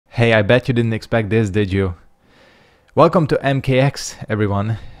Hey, I bet you didn't expect this, did you? Welcome to MKX,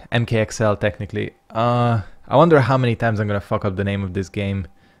 everyone. MKXL, technically. I wonder how many times I'm gonna fuck up the name of this game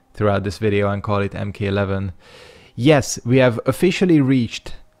throughout this video and call it MK11. Yes, we have officially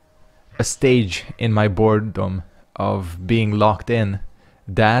reached a stage in my boredom of being locked in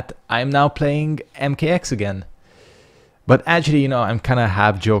that I'm now playing MKX again. But actually, you know, I'm kind of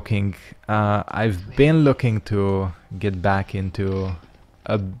half joking. I've been looking to get back into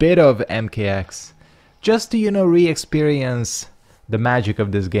a bit of MKX just to, you know, re-experience the magic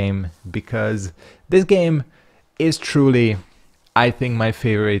of this game, because this game is truly, I think, my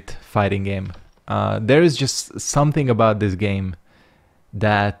favorite fighting game. There is just something about this game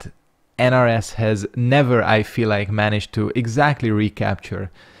that NRS has never, I feel like, managed to exactly recapture.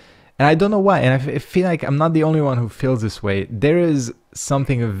 And I don't know why, and I feel like I'm not the only one who feels this way. There is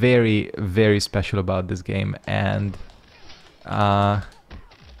something very, very special about this game, and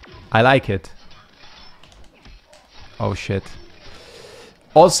I like it. Oh shit.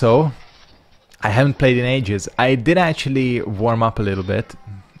 Also, I haven't played in ages. I did actually warm up a little bit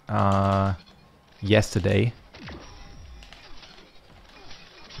yesterday.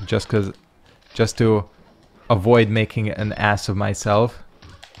 Just to avoid making an ass of myself.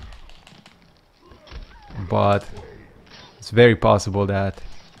 But it's very possible that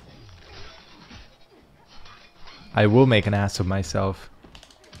I will make an ass of myself.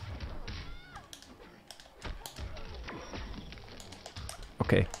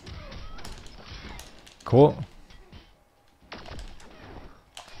 Okay. Cool.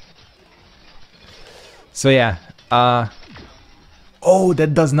 So yeah, oh,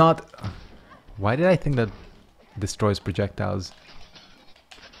 that does not... Why did I think that destroys projectiles?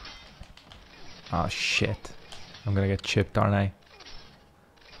 Oh shit. I'm gonna get chipped, aren't I?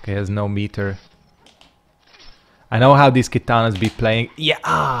 Okay, there's no meter. I know how these katanas be playing.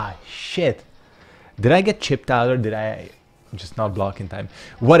 Yeah, shit. Did I get chipped out or did I just not block in time?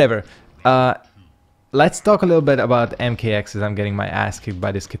 Whatever. Let's talk a little bit about MKX as I'm getting my ass kicked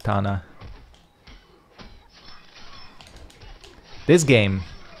by this katana. This game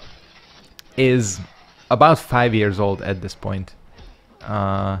is about 5 years old at this point.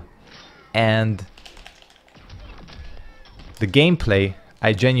 And the gameplay,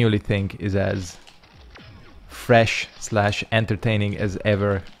 I genuinely think, is as fresh / entertaining as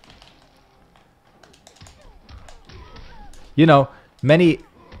ever. You know, many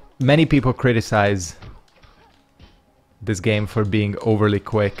people criticize this game for being overly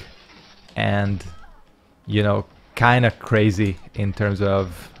quick and, you know, kind of crazy in terms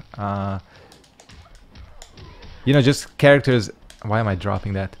of, you know, just characters. Why am I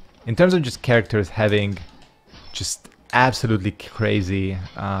dropping that? In terms of just characters having just absolutely crazy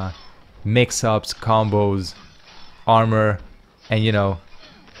mix-ups, combos, armor, and, you know,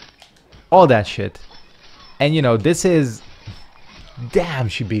 all that shit. And, you know, this is... Damn,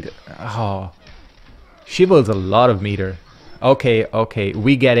 she beat it. Oh. She builds a lot of meter. Okay, okay,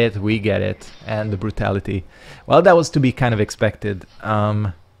 we get it, we get it. And the brutality. Well, that was to be kind of expected.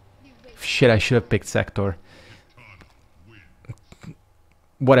 Shit, I should have picked Sector.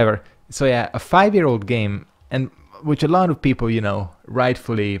 Whatever. So yeah, a 5-year-old game, and which a lot of people, you know,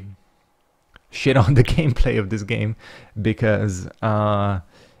 rightfully shit on the gameplay of this game, because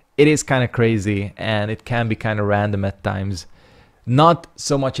it is kind of crazy and it can be kind of random at times. Not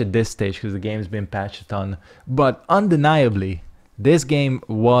so much at this stage because the game's been patched a ton, but undeniably this game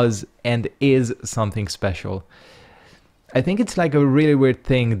was and is something special. I think it's like a really weird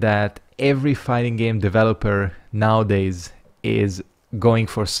thing that every fighting game developer nowadays is going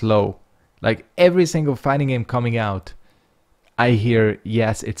for slow. Like every single fighting game coming out, I hear,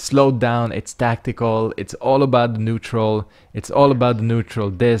 yes, it's slowed down, it's tactical, it's all about the neutral, it's all about the neutral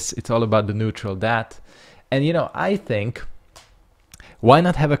this, it's all about the neutral that. And you know, I think, why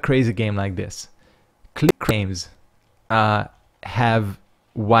not have a crazy game like this? Clear games have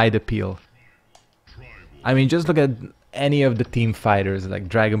wide appeal. I mean, just look at any of the team fighters, like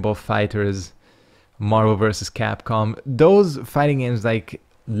Dragon Ball FighterZ, Marvel vs. Capcom. Those fighting games like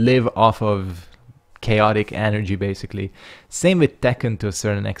live off of chaotic energy, basically. Same with Tekken to a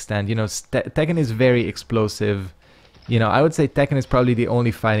certain extent. You know, Tekken is very explosive. You know, I would say Tekken is probably the only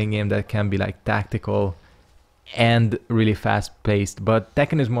fighting game that can be like tactical and really fast paced, but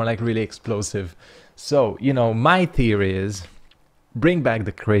Tekken is more like really explosive. So, you know, my theory is bring back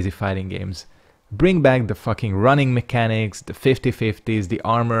the crazy fighting games. Bring back the fucking running mechanics, the 50-50s, the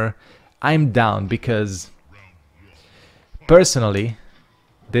armor. I'm down, because personally,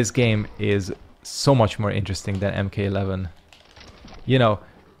 this game is so much more interesting than MK11. You know,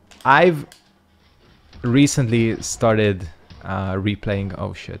 I've recently started replaying,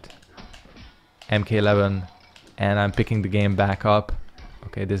 oh shit, MK11, and I'm picking the game back up.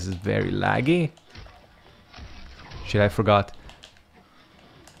 Okay, this is very laggy. Shit, I forgot.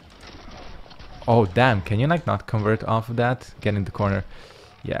 Oh damn, can you like not convert off of that? Get in the corner.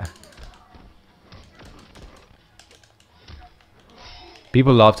 Yeah.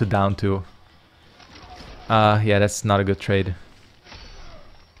 People love to down too. Yeah, that's not a good trade.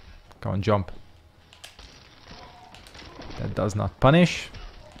 Come on, jump. That does not punish.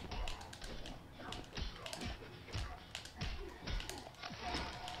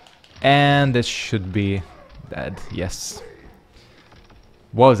 And this should be dead, yes.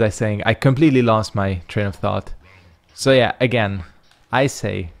 What was I saying? I completely lost my train of thought. So yeah, again, I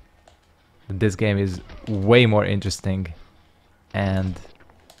say that this game is way more interesting and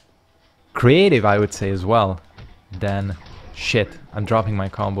creative, I would say as well, than... Shit, I'm dropping my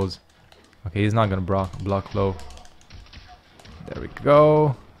combos. Okay, he's not gonna block low. There we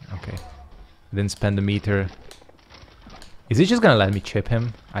go. Okay, didn't spend the meter. Is he just gonna let me chip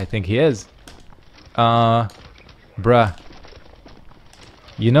him? I think he is. Bruh.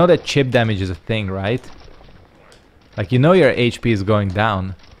 You know that chip damage is a thing, right? Like, you know your HP is going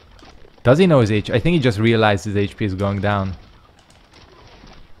down. Does he know his HP? I think he just realized his HP is going down.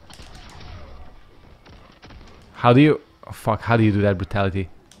 How do you... Oh, fuck, how do you do that brutality?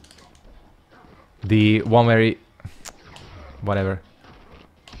 The one where he... Whatever.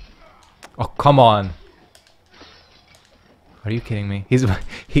 Oh, come on. Are you kidding me? He's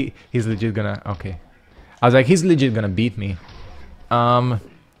legit gonna... Okay. I was like, he's legit gonna beat me. One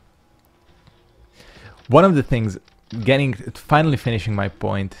of the things... Finally finishing my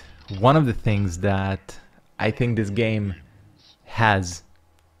point. One of the things that I think this game has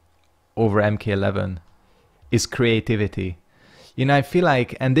over MK11 is creativity. You know, I feel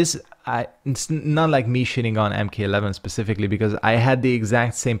like... And this... it's not like me shitting on MK11 specifically, because I had the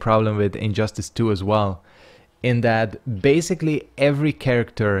exact same problem with Injustice 2 as well. In that basically every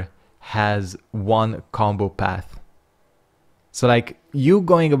character has one combo path. So like, you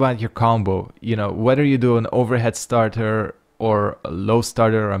going about your combo, you know, whether you do an overhead starter or a low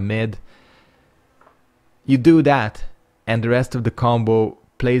starter or a mid, you do that and the rest of the combo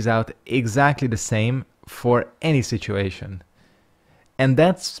plays out exactly the same for any situation. And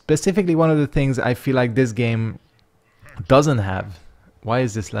that's specifically one of the things I feel like this game doesn't have. Why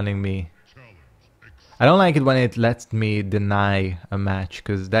is this letting me... I don't like it when it lets me deny a match,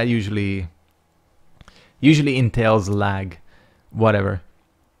 because that usually entails lag. Whatever.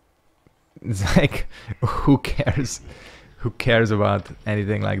 It's like, who cares? Who cares about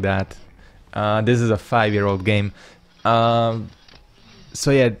anything like that? This is a 5-year-old game.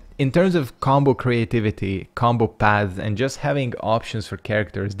 So yeah, in terms of combo creativity, combo paths, and just having options for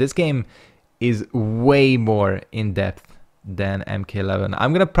characters, this game is way more in-depth than MK11.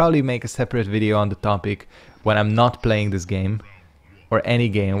 I'm gonna probably make a separate video on the topic when I'm not playing this game, or any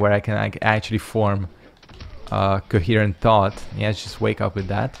game where I can actually form a coherent thought. Yeah, just wake up with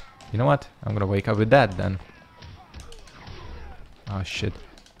that. You know what? I'm gonna wake up with that then. Oh shit.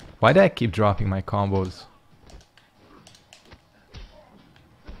 Why do I keep dropping my combos?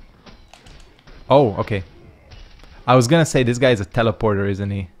 Oh, okay. I was gonna say this guy is a teleporter,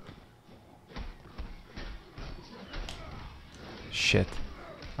 isn't he? Shit.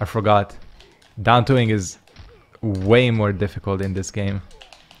 I forgot. Down twoing is way more difficult in this game.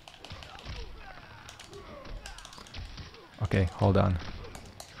 Okay, hold on.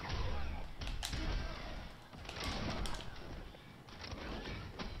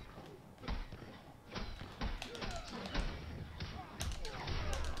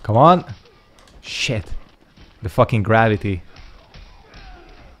 Come on. Shit. The fucking gravity.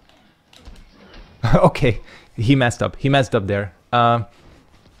 Okay. He messed up. He messed up there.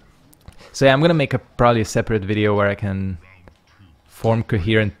 So yeah, I'm gonna make probably a separate video where I can form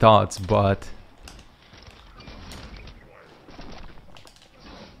coherent thoughts, but...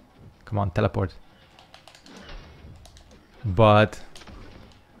 Come on, teleport. But...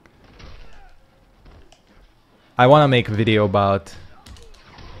 I wanna make a video about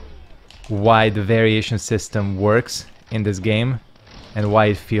why the variation system works in this game and why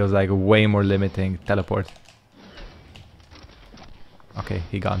it feels like way more limiting. Teleport. Okay,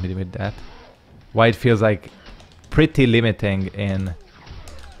 he got me with that. Why it feels like pretty limiting in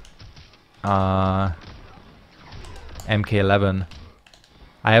MK11.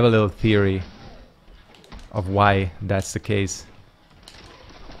 I have a little theory of why that's the case.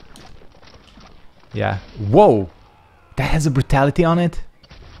 Yeah. Whoa! That has a brutality on it?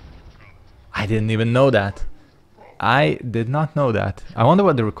 I didn't even know that. I did not know that. I wonder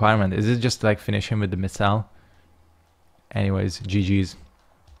what the requirement is. Is it just like finish him with the missile? Anyways, GG's.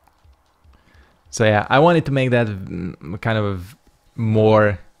 So yeah, I wanted to make that kind of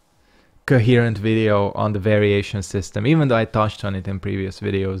more coherent video on the variation system, even though I touched on it in previous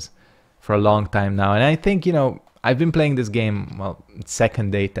videos for a long time now. And I think, you know, I've been playing this game, well,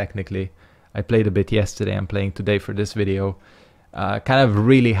 second day technically. I played a bit yesterday, I'm playing today for this video. Kind of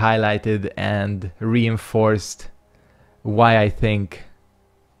really highlighted and reinforced why I think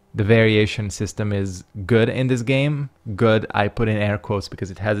the variation system is good in this game. Good, I put in air quotes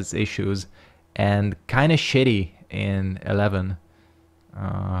because it has its issues, and kind of shitty in 11.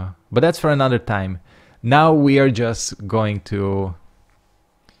 But that's for another time. Now we are just going to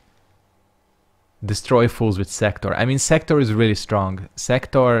destroy fools with Sector. I mean, Sector is really strong.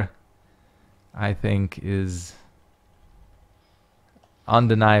 Sector, I think, is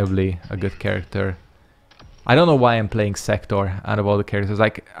undeniably a good character. I don't know why I'm playing Sector out of all the characters.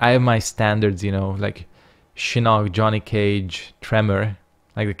 Like, I have my standards, you know, like Shinnok, Johnny Cage, Tremor,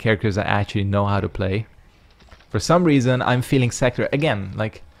 like the characters I actually know how to play. For some reason, I'm feeling Sector again.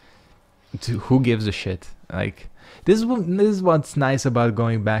 Like, who gives a shit? Like, this is what's nice about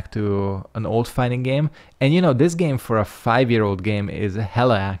going back to an old fighting game. And you know, this game for a 5-year-old game is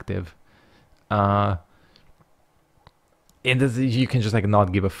hella active. You can just like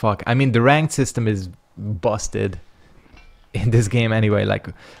not give a fuck. I mean, the ranked system is busted in this game anyway. Like,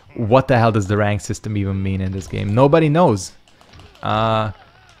 what the hell does the rank system even mean in this game? Nobody knows. You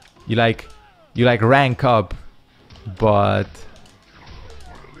like rank up, but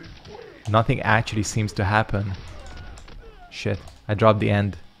nothing actually seems to happen. Shit, I dropped the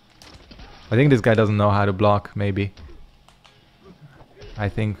end. I think this guy doesn't know how to block, maybe. I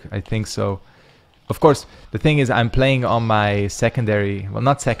think so. Of course, the thing is, I'm playing on my secondary, well,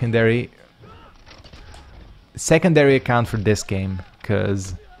 not secondary account for this game,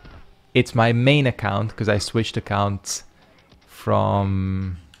 because it's my main account, because I switched accounts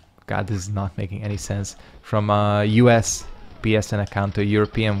from, God, this is not making any sense, from a US PSN account to a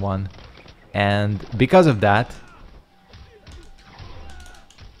European one. And because of that,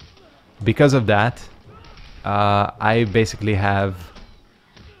 I basically have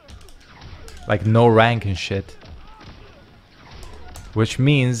like no rank and shit. Which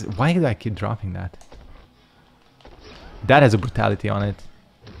means, why did I keep dropping that? That has a brutality on it.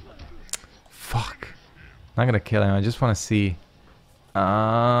 Fuck. Not gonna kill him, I just wanna see.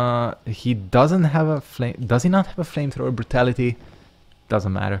 He doesn't have a flame. Does he not have a flamethrower brutality?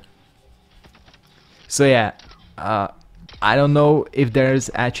 Doesn't matter. So yeah, I don't know if there's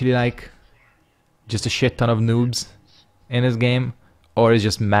actually like just a shit ton of noobs in this game, or it's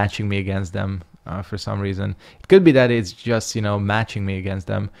just matching me against them for some reason. It could be that it's just, you know, matching me against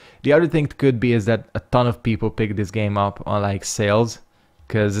them. The other thing it could be is that a ton of people pick this game up on like sales,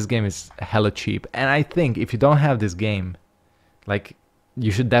 because this game is hella cheap. And I think if you don't have this game, like,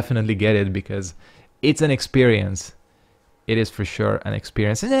 you should definitely get it, because it's an experience. It is for sure an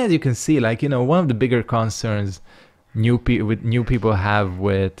experience. And as you can see, like, you know, one of the bigger concerns new people have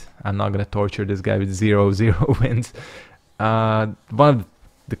with, I'm not gonna torture this guy with 0-0 wins. One of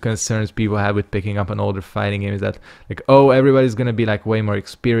the concerns people have with picking up an older fighting game is that, like, oh, everybody's gonna be like way more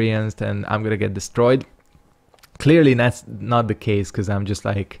experienced and I'm gonna get destroyed. Clearly that's not the case, because I'm just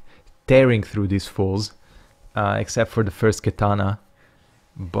like tearing through these fools, except for the first katana.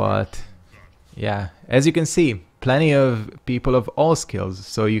 But yeah, as you can see, plenty of people of all skills,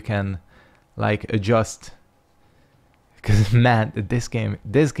 so you can like adjust. Because man, this game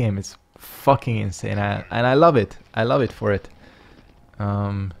is fucking insane, and I love it. I love it for it.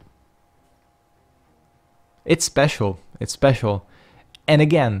 It's special. It's special. And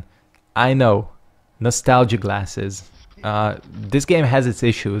again, I know, nostalgia glasses. This game has its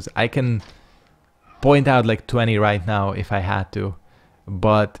issues. I can point out like 20 right now if I had to.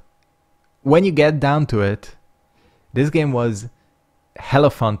 But when you get down to it, this game was hella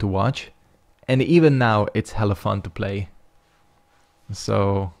fun to watch. And even now, it's hella fun to play.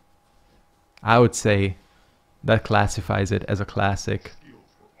 So I would say that classifies it as a classic.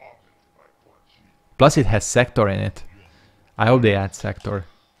 Plus it has Sector in it. I hope they add Sector.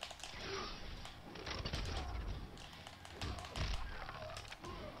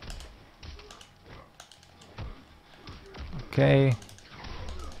 Okay.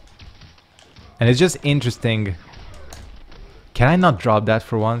 And it's just interesting. Can I not drop that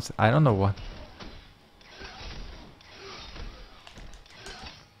for once? I don't know what.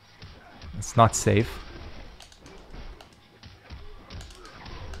 It's not safe.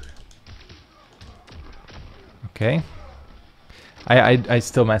 Okay. I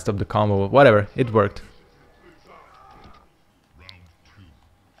still messed up the combo. Whatever, it worked.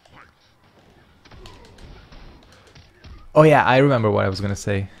 Oh yeah, I remember what I was gonna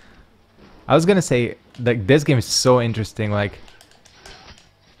say. I was gonna say like this game is so interesting, like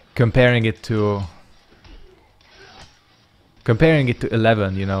comparing it to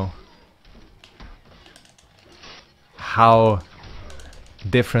 11, you know, how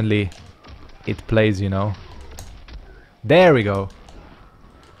differently it plays, you know. There we go.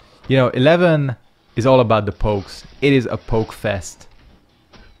 You know, 11 is all about the pokes. It is a poke fest.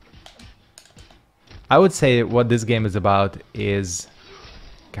 I would say what this game is about is...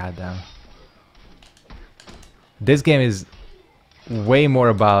 Goddamn. This game is way more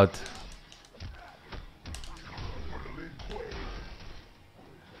about...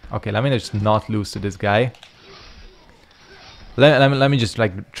 Okay, let me just not lose to this guy. Let me just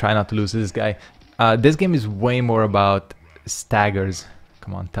like try not to lose to this guy. This game is way more about staggers.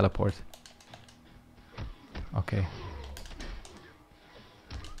 Come on, teleport. Okay.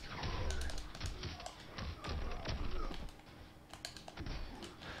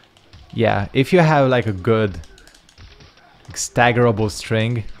 Yeah, if you have like a good staggerable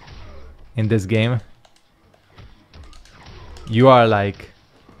string in this game, you are like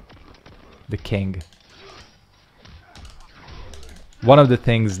the king. One of the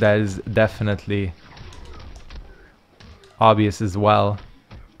things that is definitely obvious as well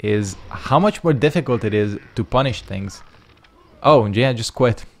is how much more difficult it is to punish things. Oh, yeah, just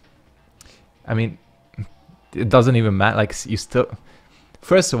quit. I mean, it doesn't even matter. Like, you still...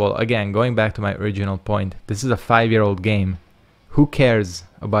 First of all, again, going back to my original point, this is a 5-year-old game. Who cares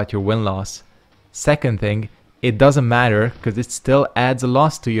about your win-loss? Second thing, it doesn't matter because it still adds a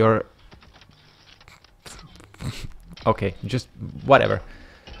loss to your... Okay, just whatever.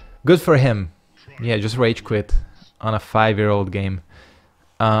 Good for him. Yeah, just rage quit on a 5-year-old game.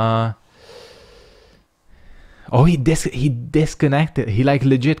 Oh, he disconnected. He like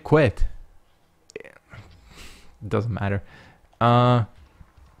legit quit. Doesn't matter.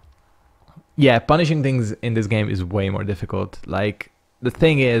 Yeah, punishing things in this game is way more difficult. Like, the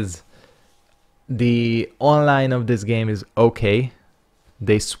thing is, the online of this game is okay.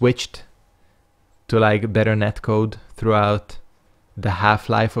 They switched to like better netcode throughout the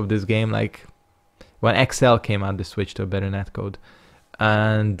half-life of this game. Like, when XL came out, they switched to a better netcode.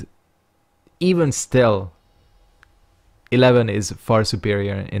 And even still, 11 is far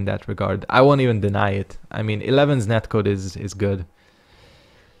superior in that regard. I won't even deny it. I mean, 11's netcode is good.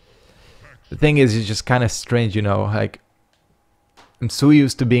 The thing is, it's just kind of strange, you know, like, I'm so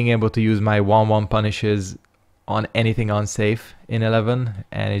used to being able to use my 1-1 punishes on anything unsafe in 11,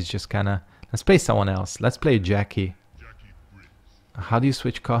 and it's just kind of, let's play someone else. Let's play Jackie. How do you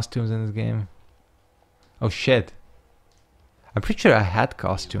switch costumes in this game? Oh shit. I'm pretty sure I had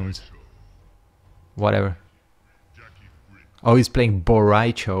costumes. Whatever. Oh, he's playing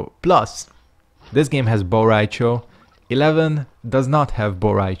Boraicho. Plus, this game has Boraicho. 11 does not have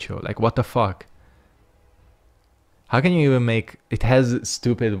Boraicho. Like, what the fuck? How can you even make... It has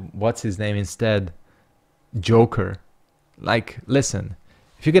stupid... What's his name instead? Joker. Like, listen.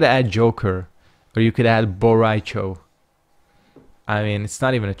 If you could add Joker, or you could add Boraicho, I mean, it's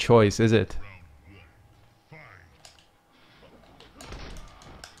not even a choice, is it?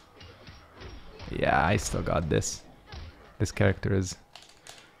 Yeah, I still got this. This character is...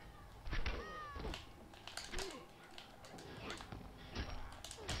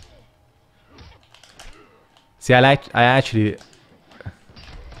 See, I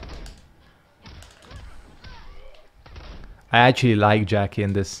actually like Jackie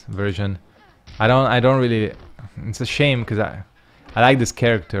in this version. I don't really... It's a shame because I like this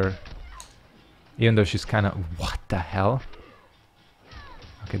character, even though she's kind of... What the hell?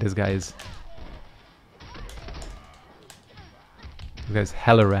 Okay, this guy's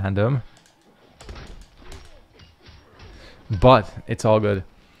hella random, but it's all good.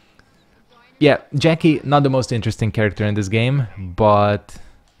 Yeah, Jackie, not the most interesting character in this game, but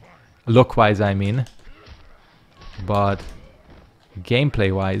look-wise, I mean. But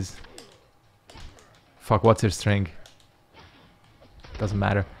gameplay-wise, fuck, what's her string? Doesn't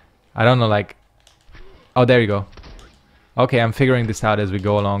matter. I don't know, like... Oh, there you go. Okay, I'm figuring this out as we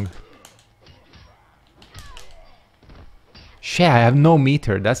go along. Shit, I have no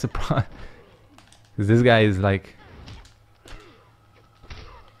meter, that's the problem. This guy is like...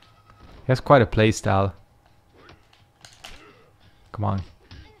 He has quite a playstyle. Come on.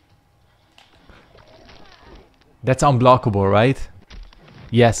 That's unblockable, right?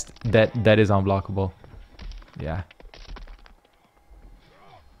 Yes, that is unblockable. Yeah.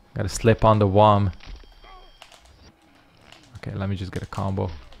 Gotta slip on the worm. Okay, let me just get a combo.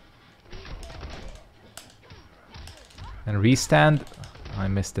 And restand. I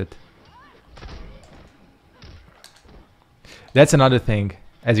missed it. That's another thing.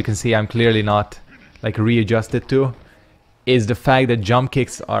 As you can see, I'm clearly not like readjusted to, is the fact that jump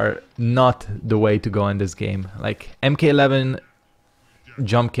kicks are not the way to go in this game. Like MK11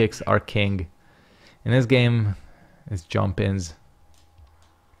 jump kicks are king. In this game, it's jump ins.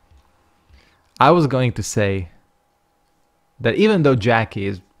 I was going to say that even though Jackie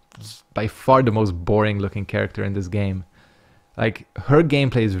is by far the most boring looking character in this game, like her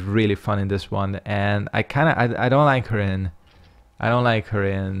gameplay is really fun in this one, and I don't like her in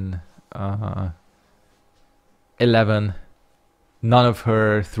 11. None of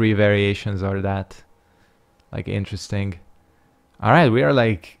her 3 variations are that like interesting. All right, we are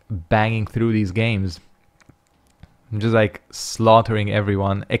like banging through these games. I'm just like slaughtering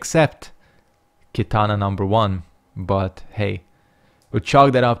everyone except Kitana number 1. But hey, we'll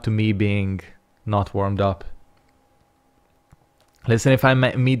chalk that up to me being not warmed up. Listen, if I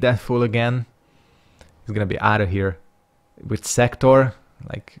meet that fool again, he's gonna be out of here. With Sector,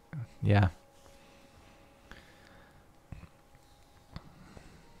 like, yeah.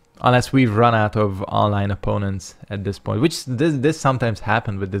 Unless we've run out of online opponents at this point, which this sometimes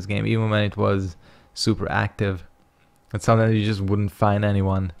happened with this game, even when it was super active. But sometimes you just wouldn't find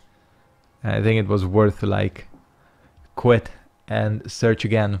anyone. And I think it was worth to like quit and search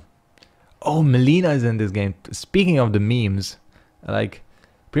again. Oh, Melina is in this game. Speaking of the memes, like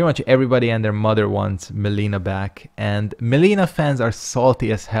pretty much everybody and their mother wants Melina back, and Melina fans are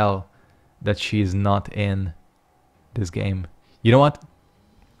salty as hell that she's not in this game. You know what?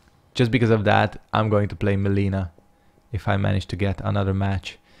 Just because of that, I'm going to play Melina if I manage to get another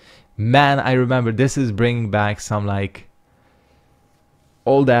match. Man, I remember this is bringing back some like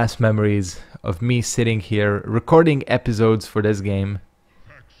old ass memories of me sitting here recording episodes for this game.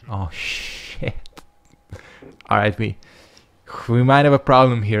 Oh shit. Alright, we might have a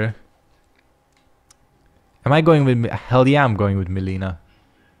problem here. Am I going with... Hell yeah, I'm going with Melina.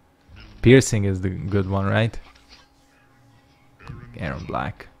 Piercing is the good one, right? Aaron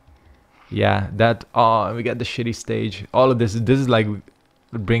Black. Yeah, that... Oh, we got the shitty stage. All of this is like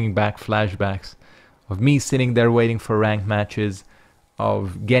bringing back flashbacks of me sitting there waiting for ranked matches,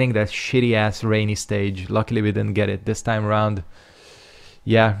 of getting that shitty ass rainy stage. Luckily we didn't get it this time around.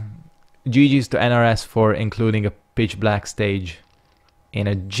 Yeah, GG's to NRS for including a pitch black stage in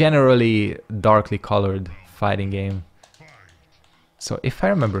a generally darkly colored fighting game. So if I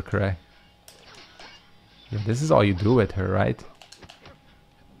remember correct, yeah, this is all you do with her, right?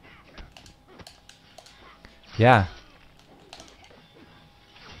 Yeah.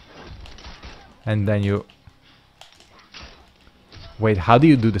 And then you... Wait, how do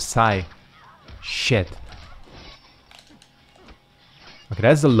you do the Psy? Shit. Okay,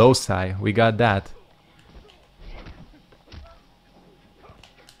 that's the low Psy. We got that.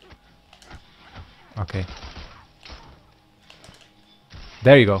 Okay.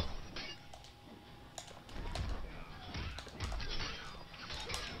 There you go.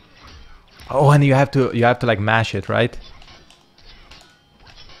 Oh, and you have to like mash it, right?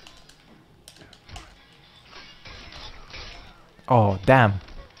 Oh, damn.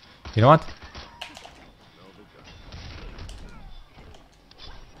 You know what?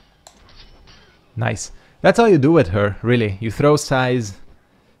 Nice. That's all you do with her, really. You throw size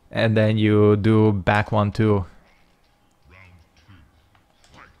and then you do back 1-2.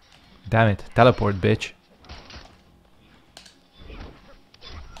 Damn it. Teleport, bitch.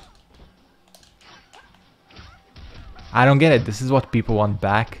 I don't get it. This is what people want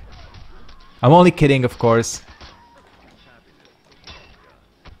back. I'm only kidding, of course.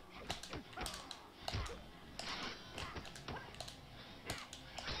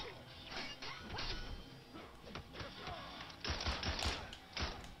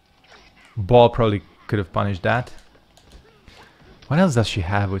 Ball probably could have punished that. What else does she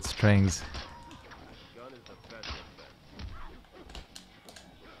have with strings?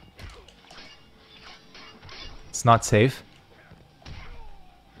 It's not safe.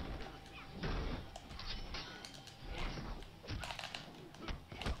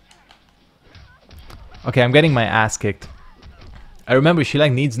 Okay, I'm getting my ass kicked. I remember she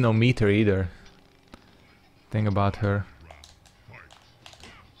like needs no meter either. Thing about her.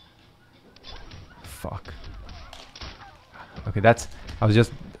 Fuck. Okay, that's... I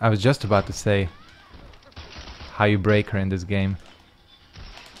was just about to say how you break her in this game.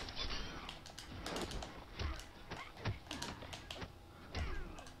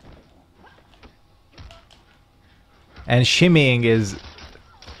 And shimmying is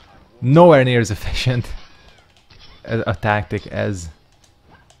nowhere near as efficient a tactic as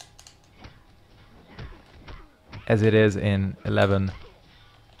it is in 11.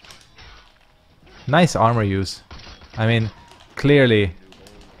 Nice armor use. I mean, Clearly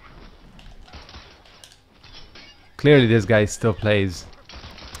this guy still plays.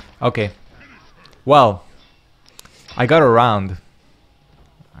 Okay. Well, I got around.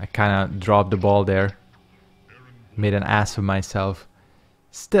 I kind of dropped the ball there. Made an ass of myself.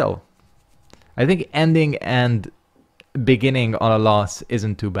 Still, I think ending and beginning on a loss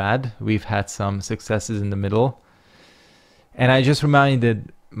isn't too bad. We've had some successes in the middle. And I just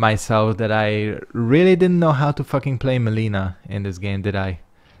reminded myself that I really didn't know how to fucking play Melina in this game, did I?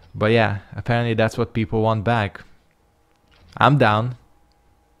 But yeah, apparently that's what people want back. I'm down.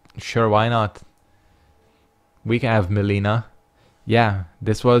 Sure, why not? We can have Melina. Yeah,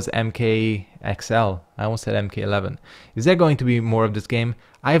 this was MKXL. I almost said MK11. Is there going to be more of this game?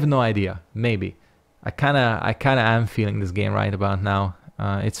 I have no idea. Maybe. I kinda am feeling this game right about now.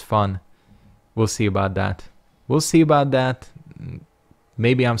 It's fun. We'll see about that. We'll see about that.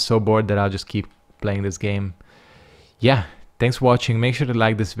 Maybe I'm so bored that I'll just keep playing this game. Yeah, thanks for watching. Make sure to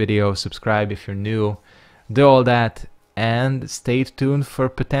like this video, subscribe if you're new, do all that, and stay tuned for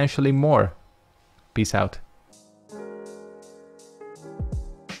potentially more. Peace out.